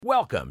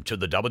Welcome to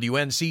the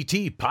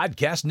WNCT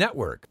Podcast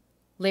Network.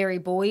 Larry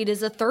Boyd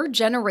is a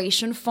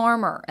third-generation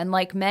farmer, and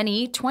like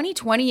many,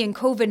 2020 and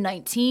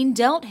COVID-19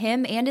 dealt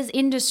him and his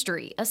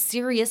industry a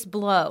serious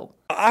blow.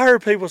 I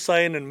heard people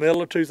saying in the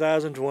middle of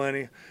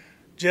 2020,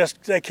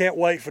 they can't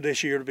wait for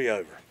this year to be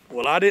over.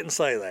 Well, I didn't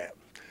say that.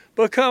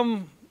 But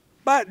come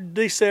back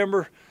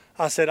December,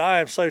 I said, I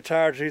am so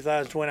tired of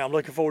 2020. I'm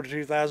looking forward to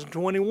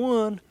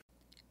 2021.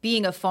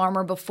 Being a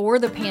farmer before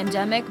the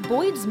pandemic,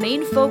 Boyd's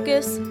main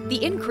focus,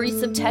 the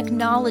increase of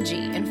technology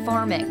in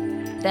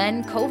farming.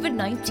 Then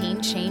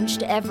COVID-19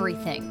 changed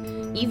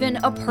everything, even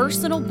a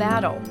personal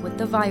battle with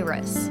the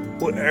virus.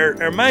 Well,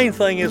 our main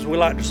thing is we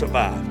like to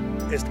survive.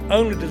 It's the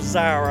only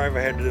desire I ever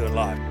had to do in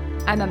life.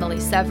 I'm Emily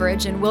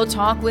Severage, and we'll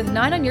talk with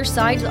Nine on Your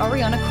Side's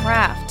Ariana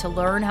Kraft to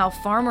learn how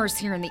farmers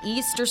here in the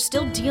East are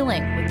still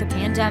dealing with the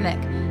pandemic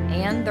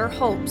and their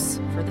hopes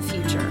for the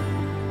future.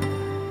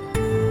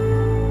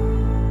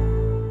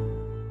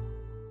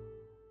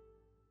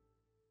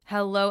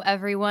 Hello,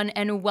 everyone,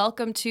 and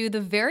welcome to the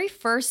very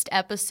first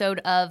episode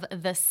of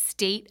The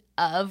State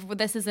of.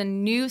 This is a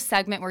new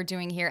segment we're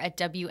doing here at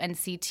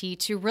WNCT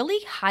to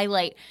really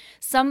highlight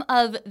some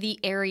of the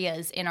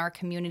areas in our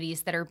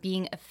communities that are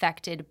being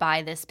affected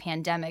by this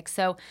pandemic.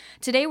 So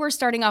today we're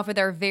starting off with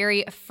our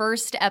very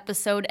first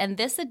episode, and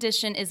this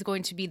edition is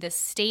going to be The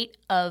State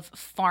of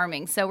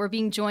Farming. So we're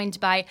being joined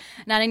by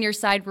Not On Your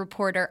Side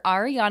reporter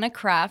Ariana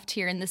Kraft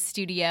here in the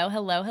studio.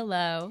 Hello,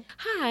 hello.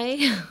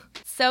 Hi.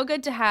 So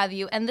good to have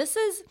you. And this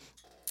is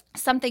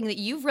something that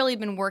you've really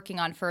been working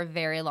on for a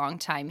very long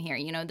time here.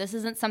 You know, this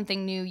isn't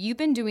something new. You've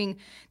been doing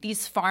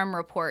these farm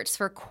reports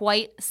for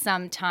quite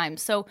some time.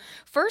 So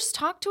first,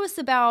 talk to us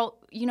about,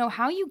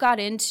 how you got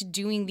into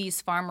doing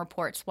these farm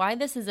reports, why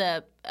this is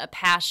a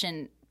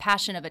passion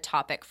of a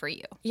topic for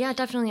you. Yeah,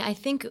 definitely. I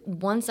think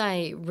once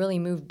I really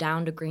moved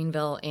down to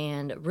Greenville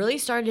and really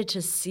started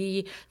to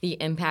see the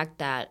impact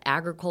that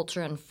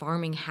agriculture and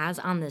farming has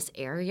on this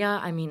area,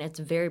 I mean, it's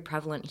very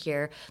prevalent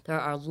here. There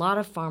are a lot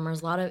of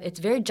farmers, it's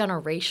very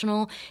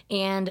generational.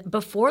 And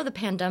before the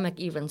pandemic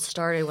even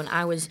started, when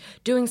I was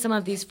doing some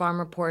of these farm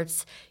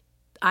reports,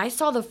 I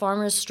saw the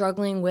farmers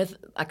struggling with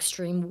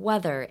extreme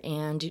weather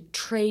and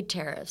trade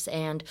tariffs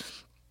and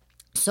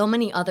so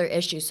many other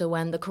issues. So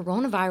when the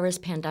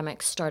coronavirus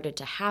pandemic started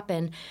to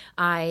happen,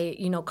 I,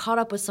 caught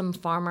up with some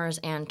farmers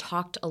and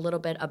talked a little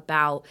bit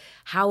about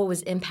how it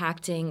was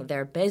impacting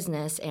their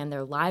business and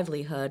their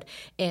livelihood.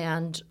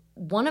 And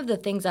one of the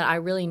things that I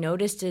really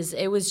noticed is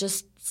it was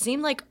just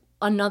seemed like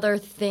another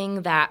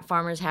thing that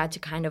farmers had to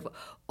kind of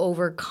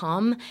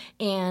overcome.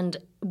 And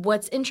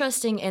what's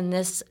interesting in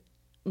this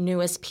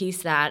newest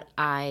piece that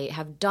I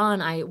have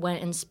done, I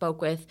went and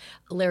spoke with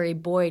Larry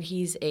Boyd.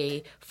 He's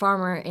a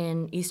farmer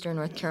in eastern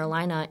North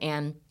Carolina,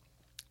 and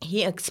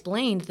he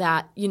explained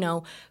that,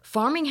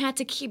 farming had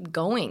to keep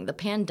going. The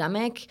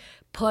pandemic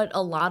put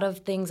a lot of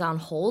things on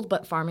hold,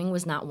 but farming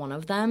was not one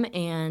of them,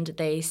 and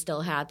they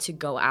still had to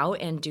go out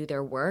and do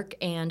their work.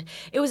 And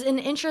it was an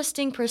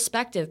interesting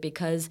perspective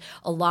because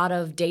a lot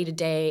of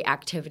day-to-day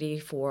activity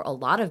for a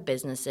lot of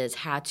businesses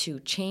had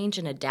to change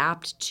and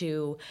adapt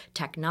to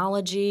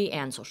technology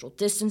and social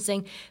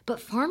distancing.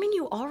 But farming,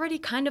 you already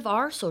kind of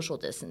are social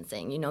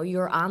distancing.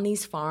 You're on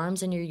these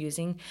farms and you're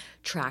using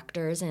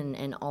tractors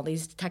and all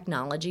these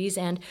technologies.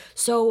 And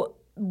so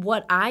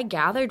what I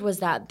gathered was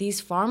that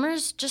these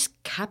farmers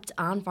just kept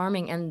on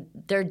farming and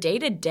their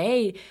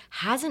day-to-day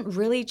hasn't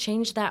really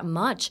changed that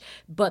much,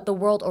 but the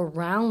world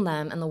around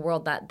them and the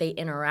world that they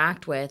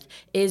interact with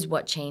is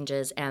what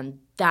changes, and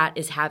that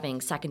is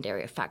having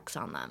secondary effects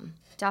on them.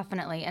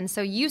 Definitely. And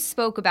so you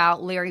spoke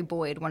about Larry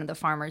Boyd, one of the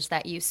farmers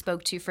that you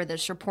spoke to for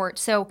this report.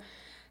 So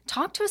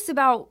talk to us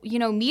about,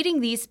 meeting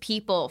these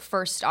people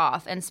first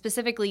off, and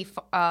specifically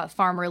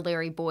farmer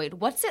Larry Boyd.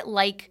 What's it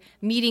like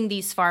meeting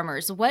these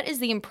farmers? What is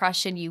the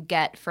impression you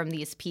get from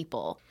these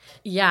people?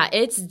 Yeah,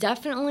 it's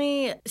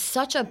definitely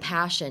such a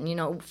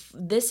passion.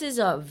 This is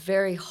a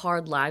very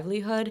hard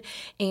livelihood,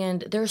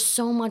 and there's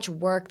so much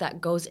work that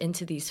goes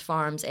into these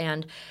farms.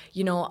 And,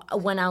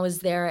 when I was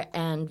there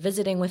and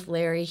visiting with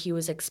Larry, he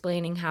was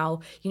explaining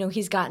how,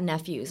 he's got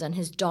nephews and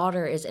his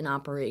daughter is in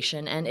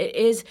operation. And it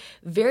is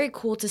very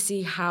cool to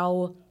see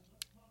how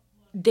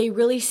they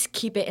really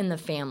keep it in the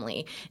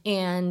family.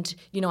 And,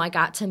 I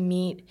got to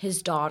meet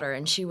his daughter,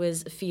 and she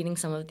was feeding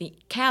some of the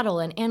cattle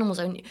and animals.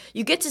 And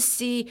you get to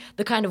see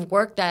the kind of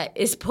work that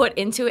is put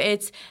into it.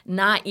 It's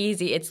not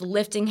easy. It's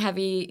lifting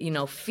heavy,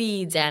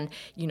 feeds and,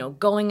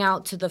 going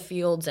out to the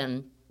fields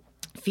and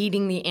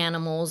feeding the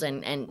animals,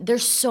 and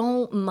there's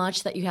so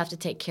much that you have to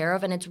take care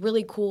of. And it's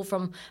really cool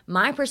from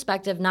my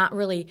perspective, not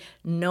really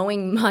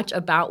knowing much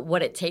about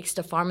what it takes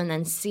to farm and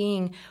then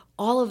seeing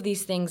all of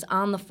these things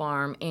on the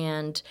farm.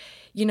 And,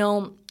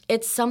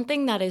 it's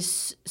something that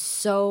is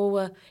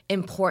so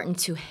important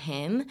to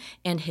him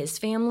and his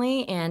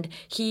family. And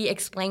he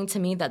explained to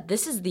me that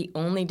this is the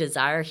only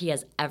desire he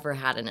has ever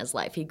had in his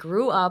life. He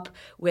grew up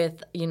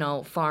with,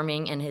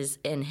 farming in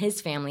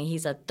his family.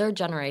 He's a third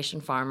generation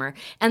farmer.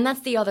 And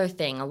that's the other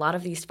thing. A lot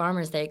of these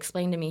farmers, they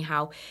explained to me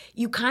how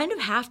you kind of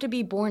have to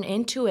be born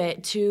into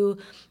it to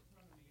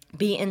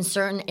be in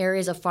certain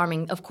areas of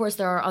farming. Of course,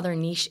 there are other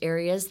niche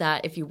areas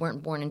that if you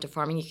weren't born into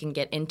farming, you can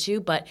get into,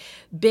 but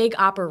big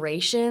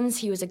operations,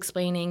 he was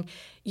explaining,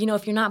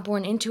 if you're not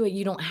born into it,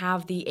 you don't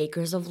have the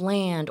acres of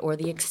land or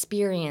the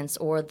experience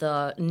or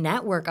the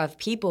network of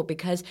people,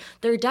 because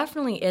there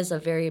definitely is a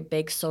very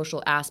big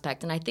social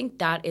aspect. And I think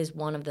that is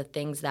one of the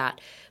things that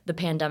the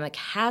pandemic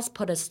has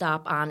put a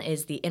stop on,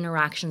 is the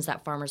interactions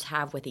that farmers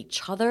have with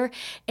each other.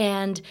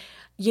 And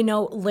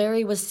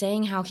Larry was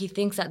saying how he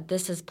thinks that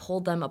this has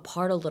pulled them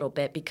apart a little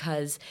bit,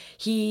 because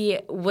he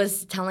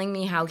was telling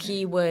me how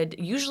he would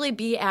usually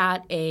be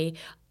at a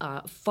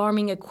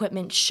farming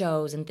equipment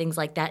shows and things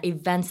like that,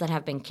 events that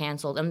have been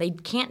canceled, and they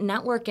can't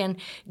network and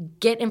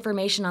get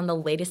information on the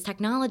latest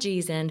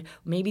technologies and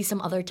maybe some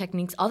other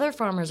techniques other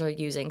farmers are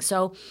using.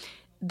 So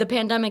the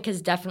pandemic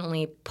has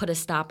definitely put a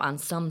stop on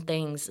some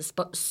things,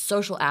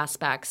 social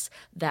aspects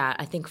that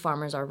I think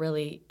farmers are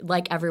really,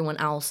 like everyone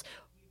else,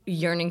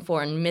 yearning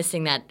for and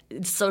missing that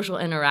social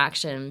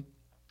interaction.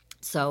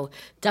 So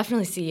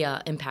definitely see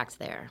impact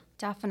there.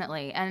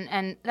 Definitely.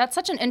 And that's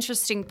such an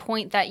interesting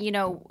point that,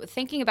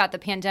 thinking about the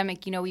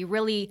pandemic, we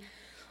really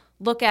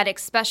look at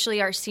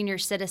especially our senior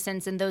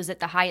citizens and those at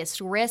the highest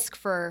risk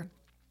for,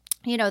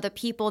 the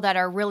people that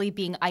are really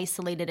being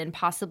isolated and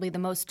possibly the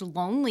most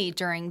lonely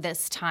during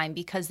this time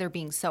because they're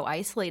being so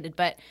isolated.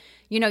 But,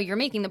 you're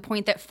making the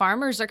point that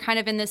farmers are kind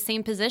of in the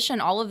same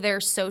position. All of their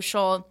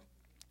social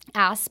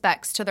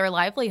aspects to their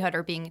livelihood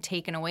are being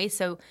taken away.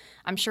 So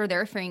I'm sure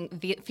they're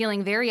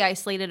feeling very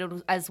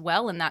isolated as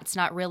well. And that's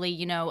not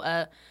really,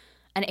 an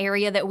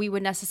area that we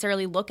would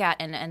necessarily look at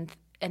and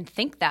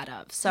think that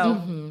of.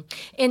 So,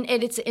 and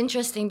it's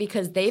interesting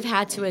because they've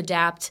had to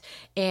adapt.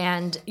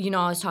 And,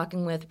 I was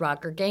talking with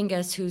Rodger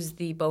Genghis, who's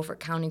the Beaufort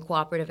County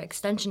Cooperative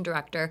Extension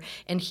Director,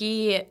 and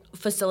he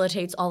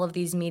facilitates all of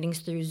these meetings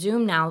through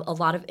Zoom now, a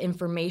lot of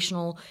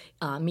informational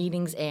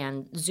meetings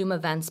and Zoom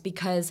events,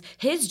 because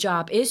his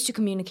job is to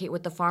communicate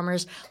with the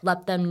farmers,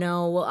 let them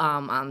know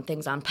on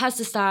things on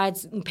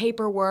pesticides,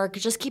 paperwork,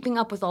 just keeping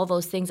up with all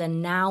those things.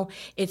 And now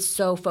it's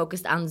so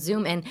focused on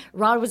Zoom. And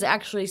Rod was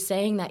actually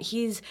saying that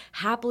he's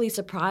happily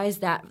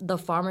surprised that the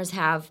farmers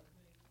have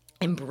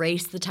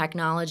embraced the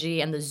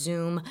technology and the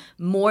Zoom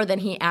more than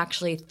he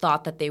actually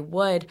thought that they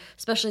would,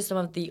 especially some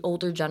of the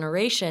older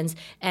generations.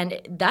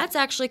 And that's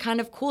actually kind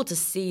of cool to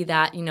see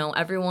that,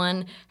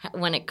 everyone,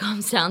 when it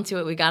comes down to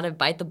it, we got to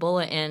bite the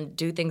bullet and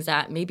do things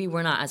that maybe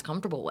we're not as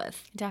comfortable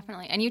with.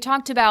 Definitely. And you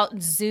talked about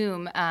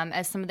Zoom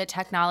as some of the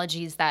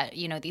technologies that,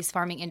 these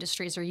farming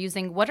industries are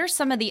using. What are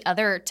some of the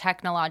other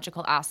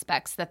technological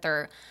aspects that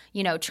they're,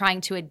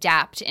 trying to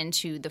adapt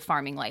into the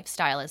farming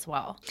lifestyle as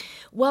well?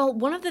 Well,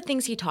 one of the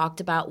things he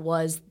talked about was,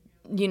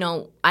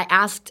 I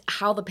asked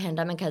how the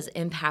pandemic has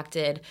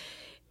impacted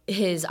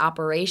his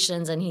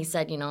operations, and he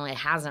said, it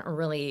hasn't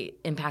really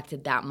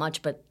impacted that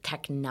much, but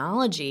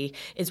technology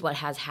is what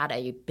has had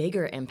a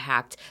bigger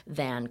impact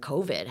than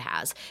COVID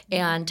has.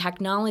 And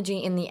technology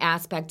in the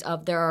aspect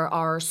of there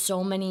are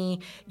so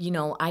many,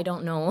 I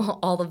don't know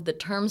all of the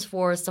terms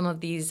for some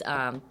of these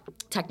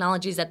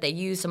technologies that they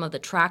use, some of the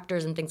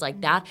tractors and things like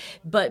that,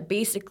 but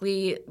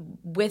basically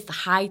with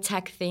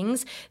high-tech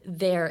things,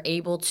 they're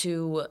able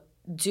to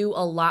do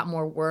a lot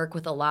more work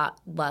with a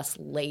lot less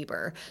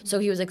labor. So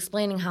he was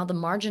explaining how the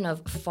margin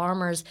of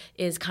farmers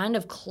is kind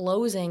of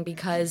closing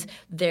because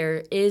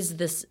there is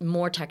this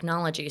more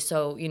technology.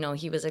 So,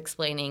 he was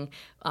explaining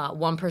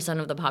 1%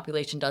 of the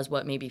population does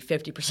what maybe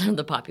 50% of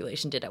the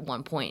population did at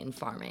one point in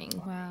farming.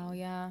 Wow,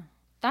 yeah.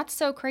 That's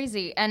so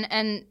crazy.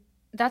 And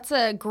that's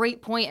a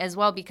great point as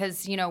well,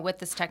 because, with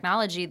this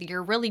technology,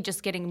 you're really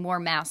just getting more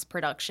mass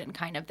production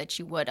kind of that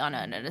you would on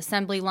an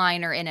assembly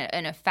line or in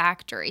a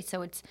factory.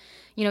 So it's,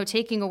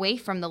 taking away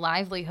from the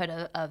livelihood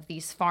of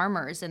these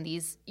farmers and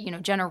these,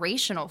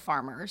 generational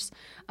farmers.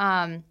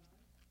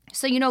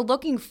 So,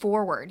 looking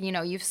forward,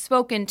 you've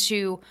spoken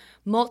to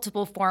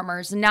multiple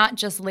farmers, not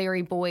just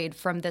Larry Boyd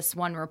from this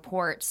one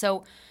report.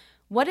 So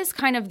what is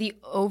kind of the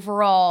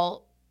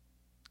overall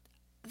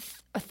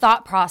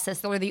thought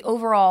process or the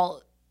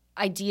overall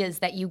ideas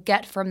that you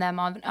get from them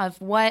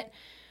of what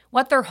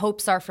their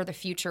hopes are for the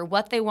future,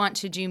 what they want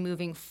to do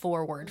moving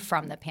forward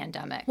from the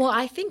pandemic? Well,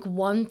 I think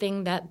one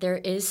thing that there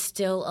is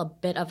still a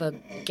bit of a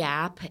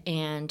gap,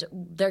 and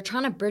they're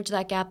trying to bridge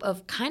that gap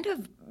of kind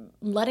of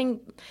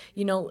letting,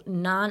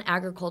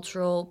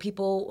 non-agricultural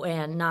people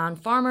and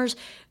non-farmers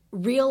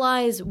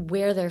realize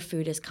where their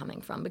food is coming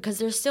from, because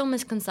there's still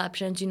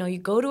misconceptions. You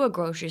go to a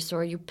grocery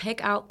store, you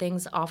pick out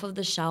things off of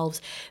the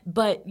shelves,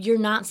 but you're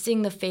not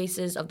seeing the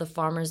faces of the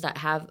farmers that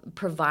have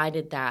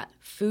provided that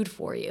food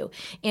for you.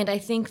 And I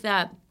think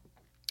that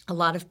a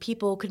lot of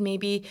people could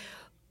maybe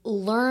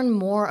learn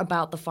more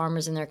about the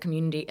farmers in their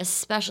community,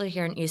 especially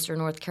here in Eastern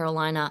North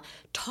Carolina.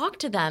 Talk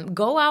to them.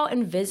 Go out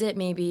and visit,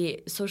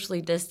 maybe socially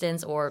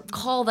distance or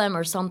call them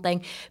or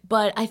something.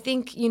 But I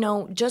think,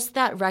 just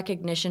that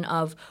recognition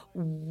of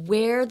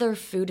where their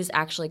food is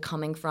actually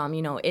coming from,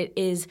 it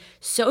is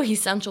so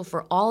essential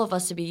for all of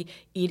us to be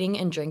eating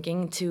and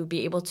drinking, to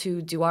be able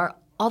to do our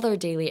other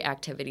daily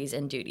activities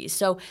and duties.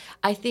 So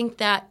I think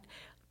that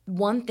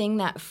one thing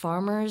that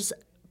farmers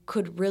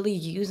could really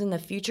use in the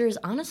future is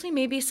honestly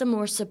maybe some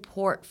more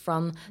support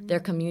from their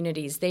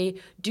communities.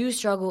 They do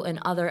struggle in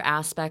other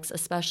aspects,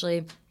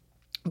 especially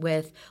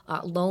with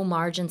low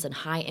margins and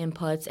high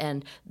inputs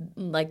and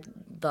like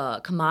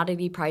the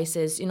commodity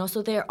prices,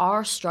 so there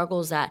are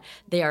struggles that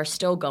they are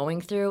still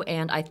going through.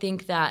 And I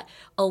think that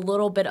a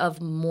little bit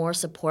of more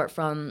support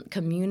from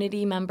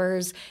community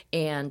members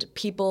and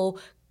people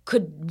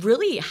could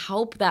really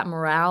help that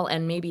morale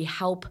and maybe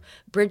help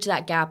bridge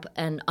that gap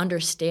and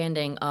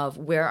understanding of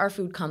where our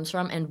food comes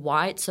from and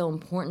why it's so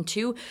important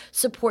to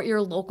support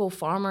your local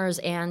farmers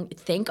and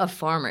thank a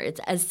farmer. It's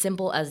as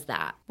simple as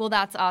that. Well,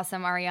 that's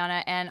awesome,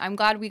 Ariana. And I'm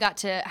glad we got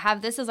to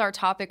have this as our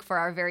topic for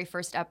our very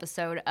first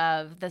episode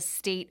of the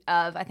State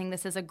of. I think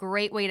this is a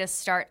great way to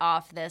start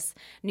off this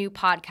new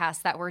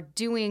podcast that we're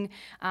doing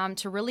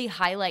to really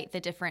highlight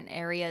the different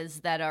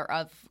areas that are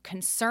of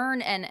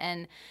concern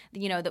and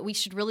that we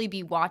should really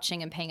be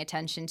watching and paying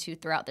attention to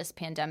throughout this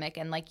pandemic.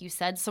 And like you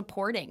said,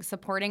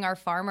 supporting our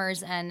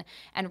farmers and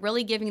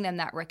really giving them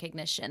that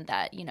recognition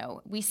that,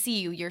 we see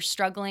you, you're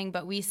struggling,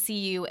 but we see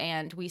you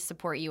and we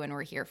support you and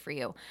we're here for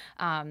you.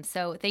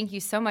 So thank you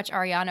so much,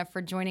 Ariana,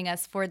 for joining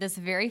us for this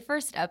very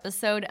first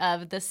episode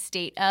of The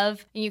State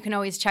of. You can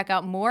always check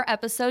out more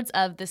episodes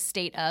of The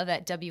State of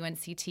at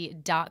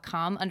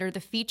WNCT.com under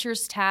the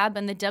Features tab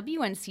and the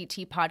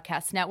WNCT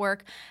Podcast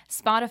Network,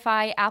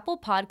 Spotify, Apple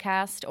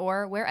Podcast,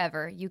 or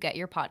wherever you get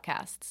your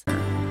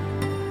podcasts.